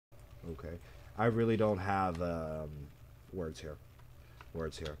Okay. I really don't have words here.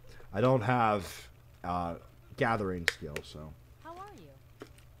 Words here. I don't have gathering skills, so. How are you?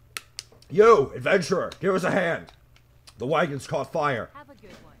 You, adventurer, give us a hand. The wagon's caught fire. Have a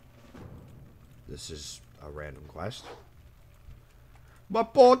good one. This is a random quest. My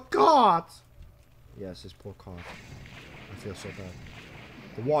poor cart! Yes, this poor cart. I feel so bad.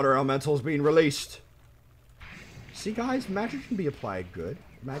 The water elemental is being released. See, guys, magic can be applied good.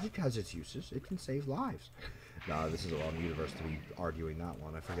 Magic has its uses. It can save lives. No, this is a wrong universe to be arguing that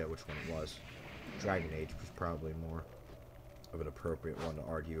one. I forget which one it was. Dragon Age was probably more of an appropriate one to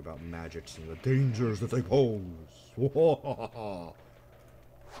argue about magics and the dangers that they pose.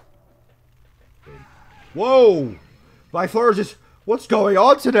 Whoa! My just... What's going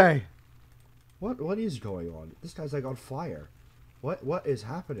on today? What is going on? This guy's like on fire. What is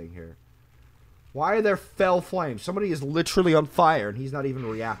happening here? Why are there fell flames? Somebody is literally on fire and he's not even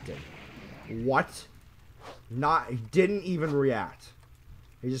reacting. What? He didn't even react.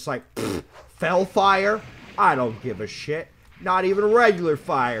 He's just like, fell fire? I don't give a shit. Not even regular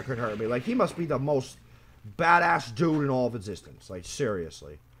fire could hurt me. Like, he must be the most badass dude in all of existence. Like,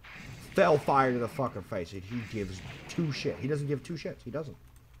 seriously. Fell fire to the fucking face. He gives two shits. He doesn't give two shits. He doesn't.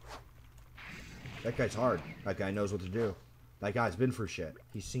 That guy's hard. That guy knows what to do. That guy's been through shit.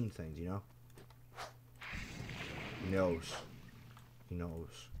 He's seen things, you know? He knows. He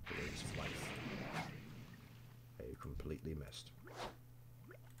knows the ways of life. Hey, you completely missed.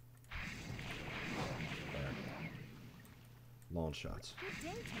 There. Launch shots.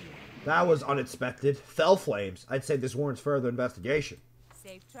 That was unexpected. Fell flames. I'd say this warrants further investigation.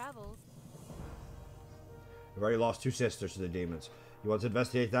 Safe travels. You've already lost 2 sisters to the demons. You want to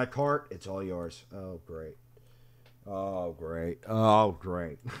investigate that cart? It's all yours. Oh, great. Oh, great. Oh,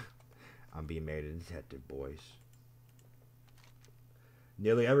 great. I'm being made a detective, boys.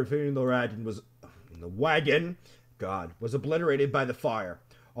 Nearly everything in the wagon, was obliterated by the fire.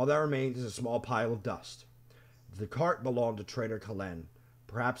 All that remains is a small pile of dust. The cart belonged to Trader Kalen.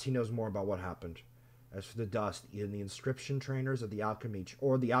 Perhaps he knows more about what happened. As for the dust, even the inscription trainers of the alchemy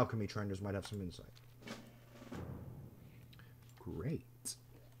trainers might have some insight. Great.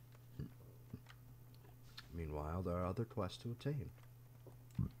 Meanwhile, there are other quests to obtain.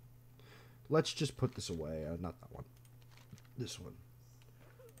 Let's just put this away. Not that one. This one.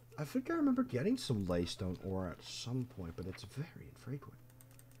 I think I remember getting some Laystone ore at some point, but it's very infrequent.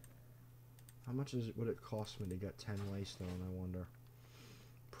 How much would it cost me to get 10 Laystone, I wonder?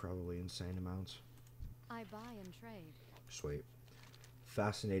 Probably insane amounts. I buy and trade. Sweet.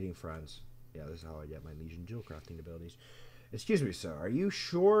 Fascinating friends. Yeah, this is how I get my Legion jewel crafting abilities. Excuse me, sir. Are you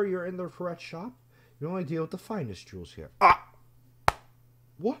sure you're in the correct shop? You only deal with the finest jewels here. Ah!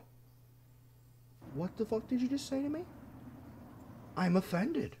 What? What the fuck did you just say to me? I'm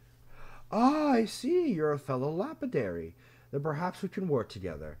offended. Ah, I see. You're a fellow lapidary. Then perhaps we can work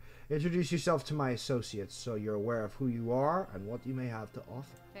together. Introduce yourself to my associates so you're aware of who you are and what you may have to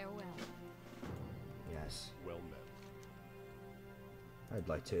offer. Farewell. Yes. Well met. I'd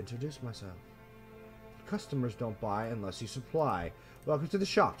like to introduce myself. Customers don't buy unless you supply. Welcome to the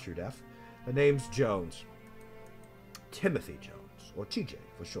shop, True Def. The name's Jones. Timothy Jones, or TJ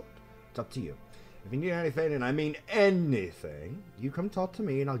for short. It's up to you. If you need anything, and I mean anything, you come talk to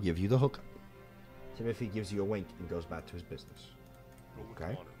me and I'll give you the hookup. Timothy gives you a wink and goes back to his business.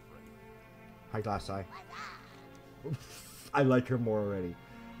 Okay? Hi, Glass Eye. I like her more already.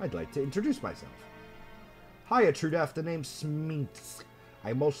 I'd like to introduce myself. Hiya, True Def. The name's Sminks.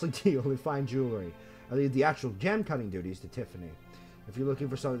 I mostly deal in fine jewelry. I leave the actual gem cutting duties to Tiffany. If you're looking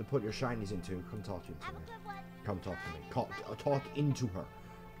for something to put your shinies into, come talk to me. Come talk to me. Talk into her.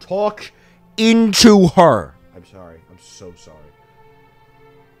 Talk into her! I'm sorry. I'm so sorry.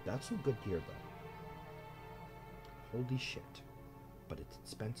 That's some good gear, though. Holy shit. But it's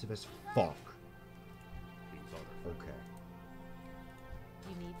expensive as fuck. Okay.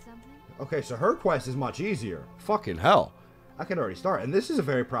 You need something? Okay, so her quest is much easier. Fucking hell. I can already start. And this is a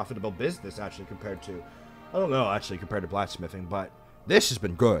very profitable business, actually, compared to... I don't know, actually, compared to blacksmithing, but this has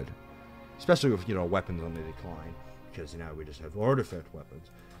been good. Especially with, weapons on the decline. Because, we just have artifact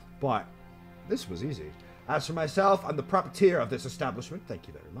weapons. But this was easy. As for myself, I'm the proprietor of this establishment. Thank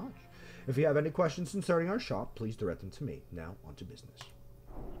you very much. If you have any questions concerning our shop, please direct them to me. Now, on to business.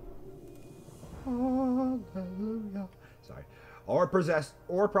 Hallelujah. Sorry. Or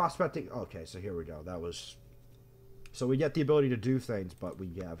prospecting. Okay, so here we go. That was... So we get the ability to do things, but we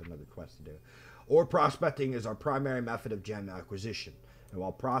have another quest to do. Ore prospecting is our primary method of gem acquisition. And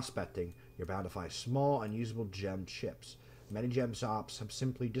while prospecting, you're bound to find small, unusable gem chips. Many gem shops have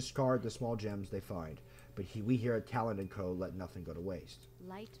simply discarded the small gems they find. But we here at Talent & Co. let nothing go to waste.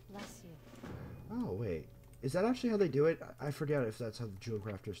 Light bless you. Oh, wait. Is that actually how they do it? I forget if that's how the jewel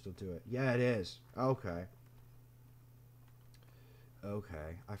crafters still do it. Yeah, it is. Okay.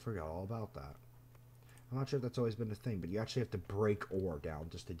 Okay. I forgot all about that. I'm not sure if that's always been a thing, but you actually have to break ore down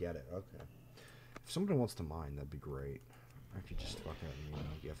just to get it. Okay. If someone wants to mine, that'd be great. I could just fucking,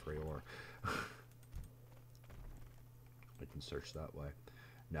 get free ore. I can search that way.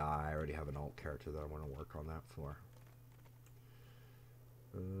 Nah, I already have an alt character that I want to work on that for.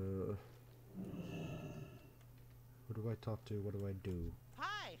 Who do I talk to? What do I do?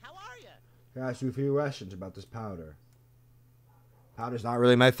 Hi, how are you? I asked you a few questions about this powder. Powder's not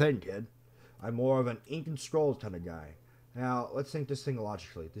really my thing, kid. I'm more of an ink and scrolls kind of guy. Now, let's think this thing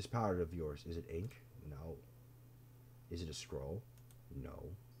logically. This powder of yours, is it ink? No. Is it a scroll? No.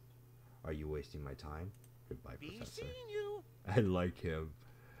 Are you wasting my time? Goodbye, Professor. You. I like him.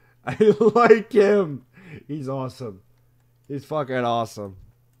 I like him. He's awesome. He's fucking awesome.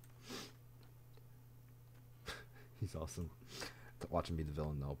 He's awesome. To watch him be the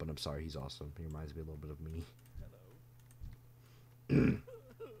villain though, but I'm sorry, he's awesome. He reminds me a little bit of me. Hello.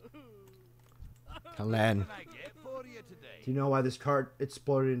 Helen. What can I get for you today? Do you know why this cart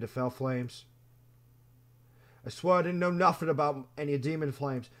exploded into fell flames? I swear I didn't know nothing about any demon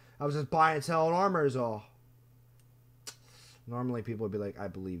flames. I was just buying and selling armor is all. Normally people would be like, I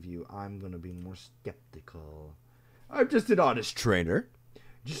believe you. I'm going to be more skeptical. I'm just an honest trader.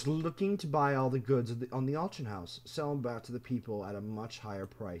 Just looking to buy all the goods on the auction house. Sell them back to the people at a much higher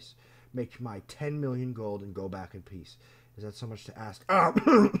price. Make my 10 million gold and go back in peace. Is that so much to ask?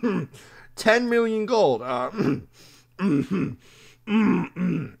 10 million gold.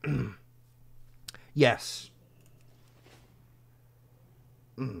 Yes.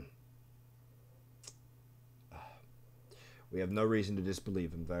 We have no reason to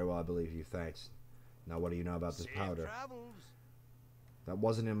disbelieve him. Very well, I believe you. Thanks. Now, what do you know about this powder? Travels. That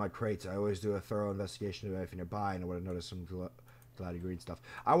wasn't in my crates. I always do a thorough investigation of everything I buy, and I would have noticed some glad green stuff.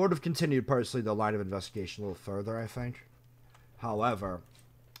 I would have continued personally the line of investigation a little further, I think. However,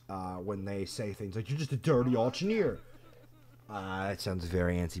 when they say things like, you're just a dirty auctioneer, it sounds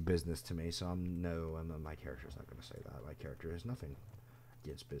very anti-business to me, so my character's not going to say that. My character has nothing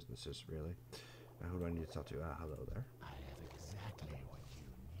against businesses, really. Who do I need to talk to? Hello there. I have exactly what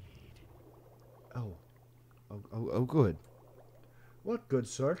you need. Oh, good. What good,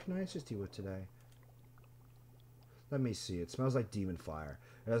 sir? Can I assist you with today? Let me see. It smells like demon fire.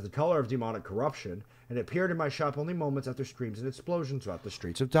 It has the color of demonic corruption, and it appeared in my shop only moments after screams and explosions throughout the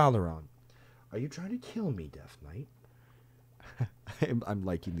streets of Dalaran. Are you trying to kill me, Death Knight? I'm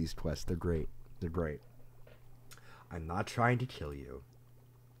liking these quests. They're great. They're great. I'm not trying to kill you.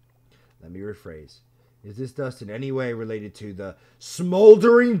 Let me rephrase. Is this dust in any way related to the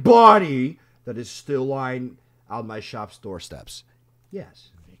smoldering body that is still lying on my shop's doorsteps? Yes.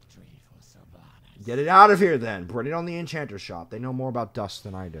 Victory for Sylvanas. Get it out of here, then. Put it on the enchanter shop. They know more about dust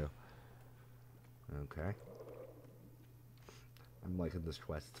than I do. Okay. I'm liking this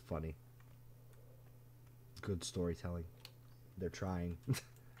quest. It's funny. Good storytelling. They're trying.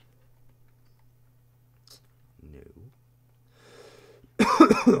 No.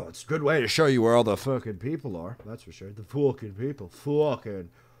 It's a good way to show you where all the fucking people are. That's for sure. The fucking people. Fucking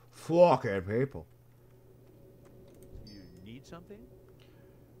people. You need something?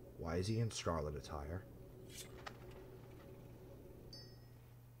 Why is he in scarlet attire? I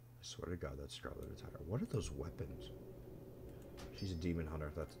swear to God, that's scarlet attire. What are those weapons? She's a demon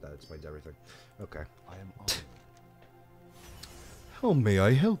hunter. That explains everything. Okay. I am honored. How may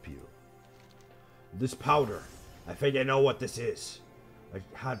I help you? This powder. I think I know what this is. I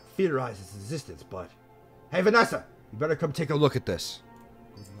had theorized its existence, but... Hey, Vanessa! You better come take a look at this.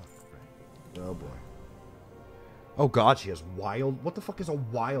 Good luck, friend. Oh, boy. Oh, God, she has wild... What the fuck is a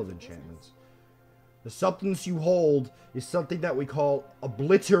wild enchantment? The substance you hold is something that we call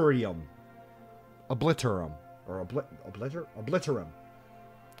obliterium. Obliterum. Or obliterum.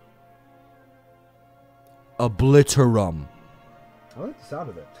 Obliterum. I like the sound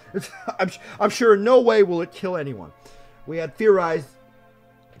of it. I'm sure in no way will it kill anyone. We had theorized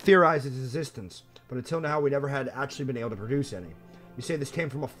its existence, but until now we never had actually been able to produce any. You say this came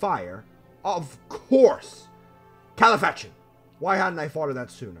from a fire? Of course! Califaction! Why hadn't I thought of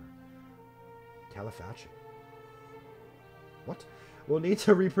that sooner? Califaction? What? We'll need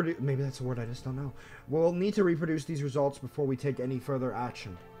to reproduce... Maybe that's a word I just don't know. We'll need to reproduce these results before we take any further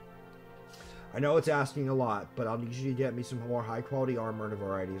action. I know it's asking a lot, but I'll need you to get me some more high-quality armor and a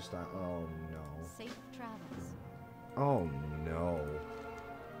variety of style. Oh, no. Safe travels. Oh, no.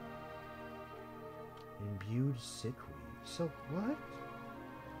 Imbued sickweed. So, what?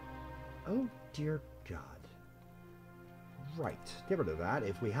 Oh, dear God. Right. Get rid of that.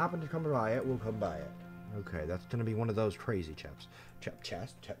 If we happen to come by it, we'll come by it. Okay, that's gonna be one of those crazy chaps.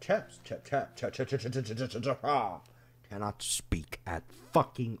 Cannot speak at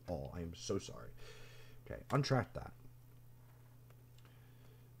fucking all. I am so sorry. Okay, untrack that.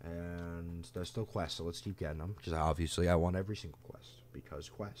 And there's still quests, so let's keep getting them. Because obviously I want every single quest. Because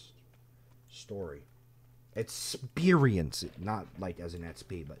quest. Story. Experience it. Not like as in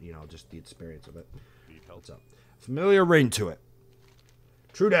XP, but you know, just the experience of it. What's up? Familiar ring to it.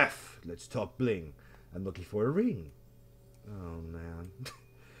 True death. Let's talk bling. I'm looking for a ring. Oh man.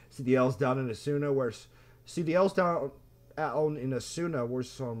 See the elves down in Asuna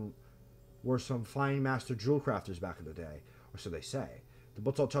were some fine master jewel crafters back in the day, or so they say. The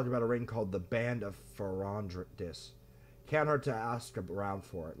books all talk about a ring called the Band of Ferondris. Can't hurt to ask around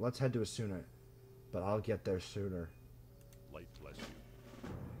for it. Let's head to Asuna, but I'll get there sooner. Light bless you.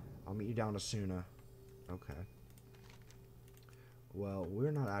 I'll meet you down Asuna. Okay. Well,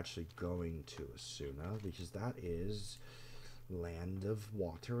 we're not actually going to Asuna because that is land of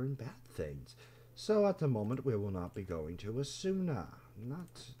water and bad things. So at the moment, we will not be going to Asuna.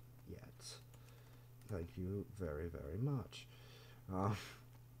 Not yet. Thank you very, very much. I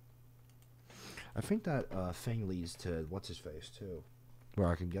think that thing leads to what's-his-face, too. Where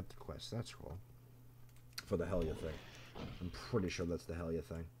I can get the quest. That's cool. For the Helya thing. I'm pretty sure that's the Helya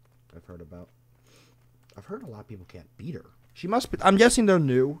thing I've heard about. I've heard a lot of people can't beat her. She must be... I'm guessing they're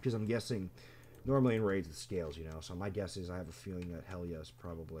new, because I'm guessing... Normally in raids it scales, you know. So my guess is I have a feeling that Helya is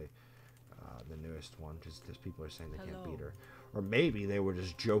probably the newest one, because people are saying they can't beat her. Or maybe they were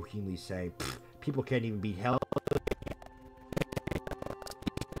just jokingly saying, people can't even beat Helya.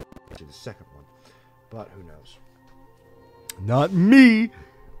 The second one. But who knows? Not me!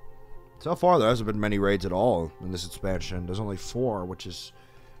 So far there hasn't been many raids at all in this expansion. There's only 4, which is,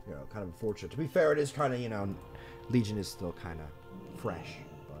 you know, kind of unfortunate. To be fair, it is kind of, you know, Legion is still kind of fresh.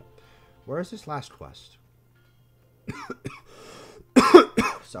 But where is this last quest?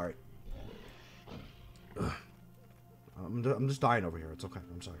 Sorry. I'm just dying over here. It's okay.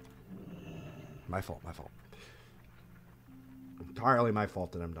 I'm sorry. My fault. Entirely my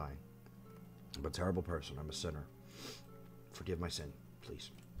fault that I'm dying. I'm a terrible person. I'm a sinner. Forgive my sin,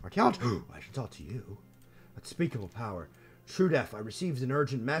 please. Archaeology. I should talk to you. Unspeakable power. True Death, I received an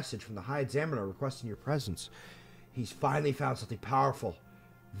urgent message from the High Examiner requesting your presence. He's finally found something powerful.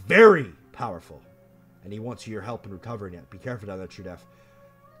 Very powerful. And he wants your help in recovering it. Be careful down there, True Death.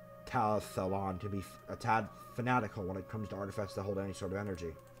 Dalaran can be a tad fanatical when it comes to artifacts that hold any sort of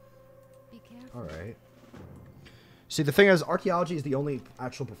energy. Be careful. Alright. See, the thing is, archaeology is the only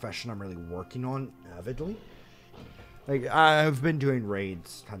actual profession I'm really working on avidly. Like, I've been doing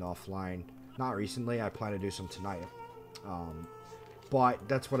raids kind of offline. Not recently. I plan to do some tonight. But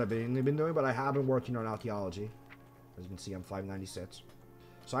that's what I've been doing. But I have been working on archaeology. As you can see, I'm 596.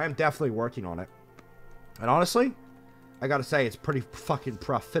 So I am definitely working on it. And honestly, I gotta say, it's pretty fucking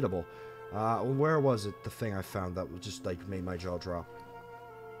profitable. Where was it, the thing I found that just, like, made my jaw drop?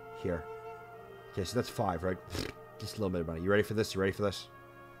 Here. Okay, so that's 5, right? Just a little bit of money. You ready for this? You ready for this?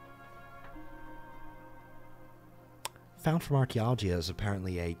 Found from archaeology is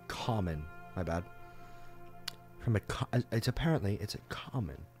apparently a common. My bad. It's a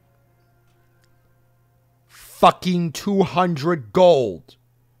common. Fucking 200 gold.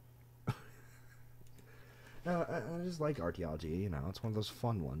 I just like archaeology, you know. It's one of those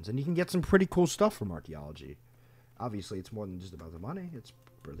fun ones, and you can get some pretty cool stuff from archaeology. Obviously, it's more than just about the money. It's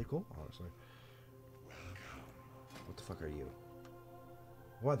really cool, honestly. What the fuck are you?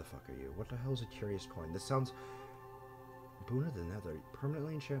 Why the fuck are you? What the hell is a curious coin? This sounds... Boon of the Nether.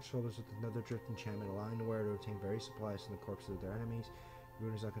 Permanently enchant shoulders with the Nether Drift enchantment, allowing the wearer to obtain various supplies from the corpses of their enemies.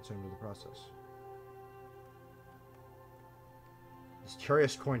 Boon is not concerned with the process. This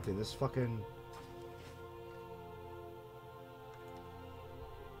curious coin thing. This fucking...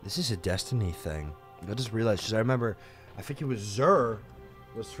 This is a Destiny thing. I just realized, because I remember... I think it was Xur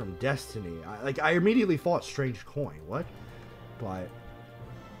was from Destiny. I immediately thought strange coin. What? But...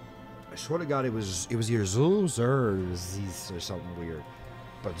 I swear to God, it was either Zul, Xur, or something weird.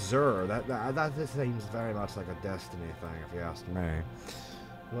 But Xur, that seems very much like a Destiny thing, if you ask me.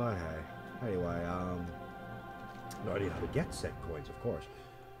 But hey, anyway, no idea how to get said coins, of course.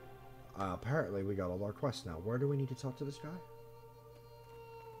 Apparently, we got all our quests now. Where do we need to talk to this guy?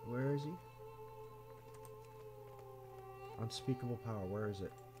 Where is he? Unspeakable power. Where is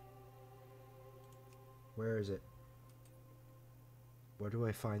it? Where is it? Where do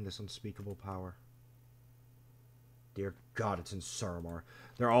I find this unspeakable power? Dear God, it's in Suramar.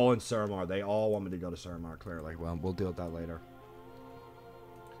 They're all in Suramar. They all want me to go to Suramar, clearly. Well, we'll deal with that later.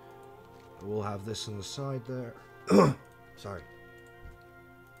 We'll have this on the side there. Sorry.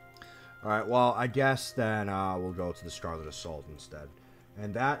 Alright, well, I guess then we'll go to the Scarlet Assault instead.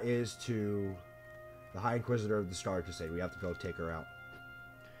 And that is to the High Inquisitor of the Star Crusade. We have to go take her out.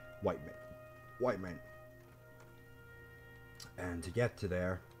 White man. White man. And to get to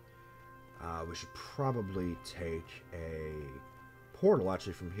there, we should probably take a portal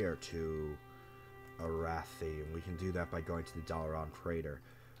actually from here to Arathi. And we can do that by going to the Dalaran crater.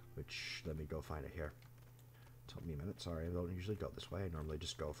 Which, let me go find it here. Took me a minute, sorry, I don't usually go this way. I normally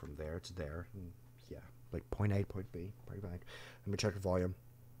just go from there to there. And yeah, like point A, point B, point back. Let me check the volume.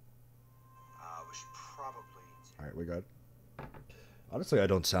 We should probably... Alright, we're good. Honestly, I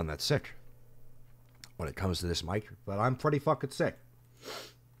don't sound that sick when it comes to this mic, but I'm pretty fucking sick.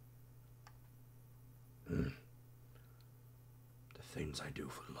 The things I do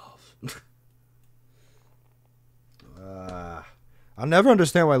for love. I'll never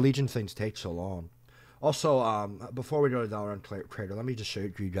understand why Legion things take so long. Also, before we go to Dalaran Crater, let me just show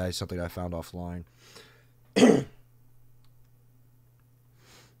you guys something I found offline.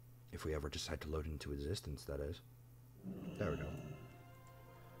 If we ever decide to load it into existence, that is. There we go.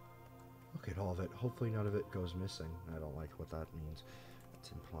 Look at all of it. Hopefully none of it goes missing. I don't like what that means.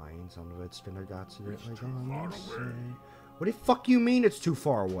 It's implying some of it's gonna got accidentally gone missing. What the fuck you mean it's too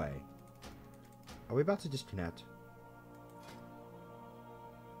far away? Are we about to disconnect?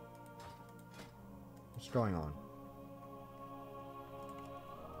 What's going on?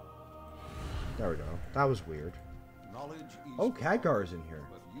 There we go. That was weird. Oh, Khadgar's in here.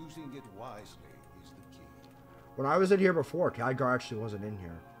 But using it wisely is the key. When I was in here before, Khadgar actually wasn't in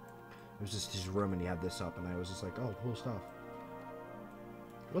here. It was just his room and he had this up and I was just like, oh, cool stuff.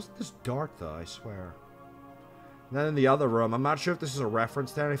 It wasn't this dark though, I swear. And then in the other room, I'm not sure if this is a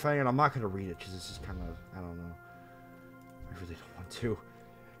reference to anything, and I'm not going to read it because this is kind of, I don't know. I really don't want to.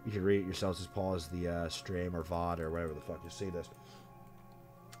 You can read it yourselves, just pause the stream or VOD or whatever the fuck you see this.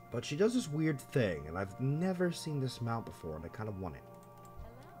 But she does this weird thing, and I've never seen this mount before, and I kind of want it.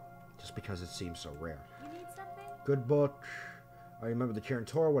 Just because it seems so rare. You need something? Good book. I remember the Kirin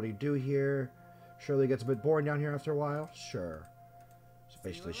Tor. What do you do here? Surely it gets a bit boring down here after a while? Sure. So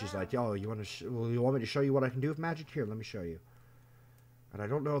basically, she's like, "Yo, you want to? You want me to show you what I can do with magic? Here, let me show you." And I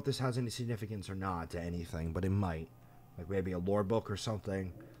don't know if this has any significance or not to anything, but it might. Like maybe a lore book or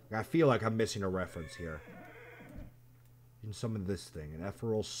something. I feel like I'm missing a reference here. You can summon this thing, an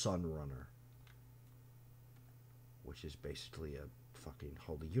Ethereal Sunrunner, which is basically a fucking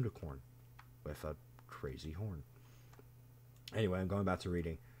holy unicorn with a crazy horn. Anyway, I'm going back to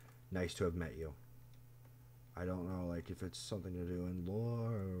reading. Nice to have met you. I don't know, like, if it's something to do in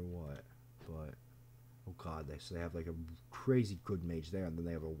lore or what, but oh god, they have like a crazy good mage there, and then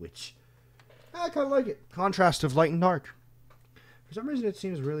they have a witch. I kind of like it. Contrast of light and dark. For some reason, it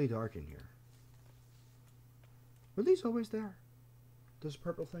seems really dark in here. Were these always there? Those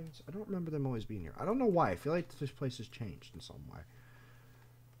purple things? I don't remember them always being here. I don't know why. I feel like this place has changed in some way.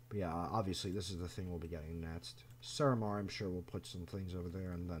 But yeah, obviously this is the thing we'll be getting next. Saramar, I'm sure we'll put some things over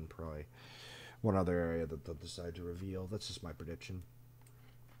there, and then probably one other area that they'll decide to reveal. That's just my prediction.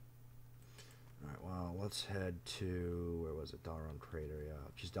 Alright, well, let's head to... where was it? Dalaran Crater, yeah.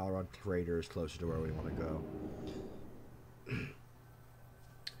 Because Dalaran Crater is closer to where we want to go.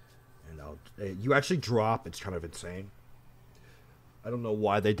 And you actually drop. It's kind of insane. I don't know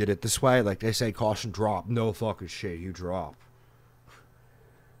why they did it this way. Like, they say caution drop. No fucking shit. You drop.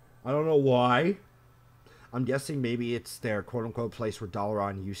 I don't know why. I'm guessing maybe it's their quote-unquote place where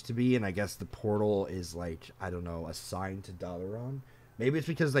Dalaran used to be, and I guess the portal is, like, I don't know, assigned to Dalaran. Maybe it's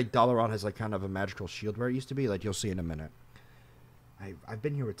because, like, Dalaran has, like, kind of a magical shield where it used to be. Like, you'll see in a minute. I've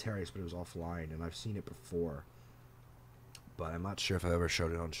been here with Terrius, but it was offline, and I've seen it before. But I'm not sure if I ever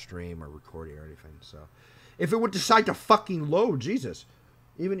showed it on stream or recording or anything, so... If it would decide to fucking load, Jesus.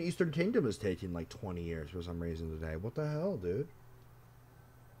 Even Eastern Kingdom is taking, like, 20 years for some reason today. What the hell, dude?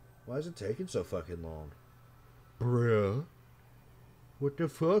 Why is it taking so fucking long? Bruh. What the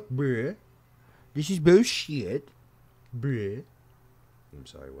fuck, bruh? This is bullshit. Bruh. I'm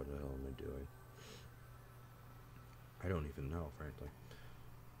sorry, what the hell am I doing? I don't even know, frankly.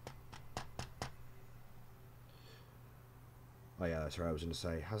 Oh yeah, that's right, I was going to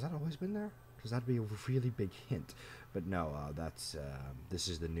say, has that always been there? Because that'd be a really big hint. But no, that's, this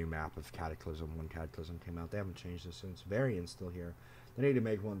is the new map of Cataclysm. When Cataclysm came out, they haven't changed this since. Variant's still here. They need to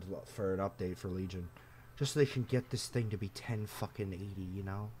make one for an update for Legion. Just so they can get this thing to be 10 fucking 80, you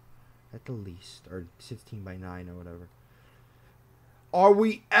know? At the least. Or 16 by 9 or whatever. Are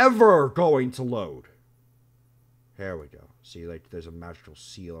we ever going to load? Here we go. See, like, there's a magical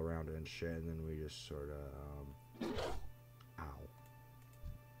seal around it and shit, and then we just sort of, ow.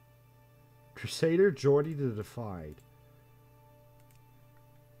 Crusader, Jordy the Defied.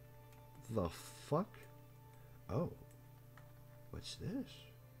 the fuck? Oh. What's this?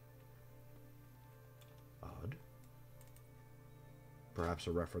 Odd. Perhaps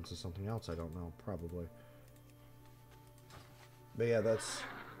a reference to something else, I don't know. Probably. But yeah, that's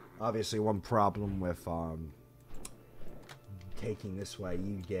obviously one problem with taking this way.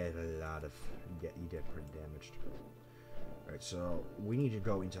 You get a lot of... You get pretty damaged. Alright, so we need to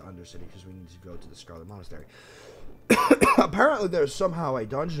go into Undercity because we need to go to the Scarlet Monastery. Apparently there's somehow a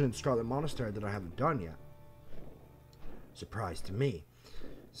dungeon in Scarlet Monastery that I haven't done yet. Surprise to me.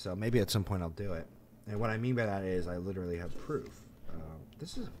 So maybe at some point I'll do it. And what I mean by that is I literally have proof.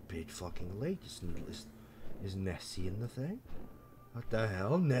 This is a big fucking lake. Is Nessie in the thing? What the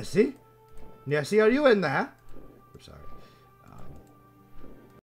hell? Nessie? Nessie, are you in there? I'm sorry.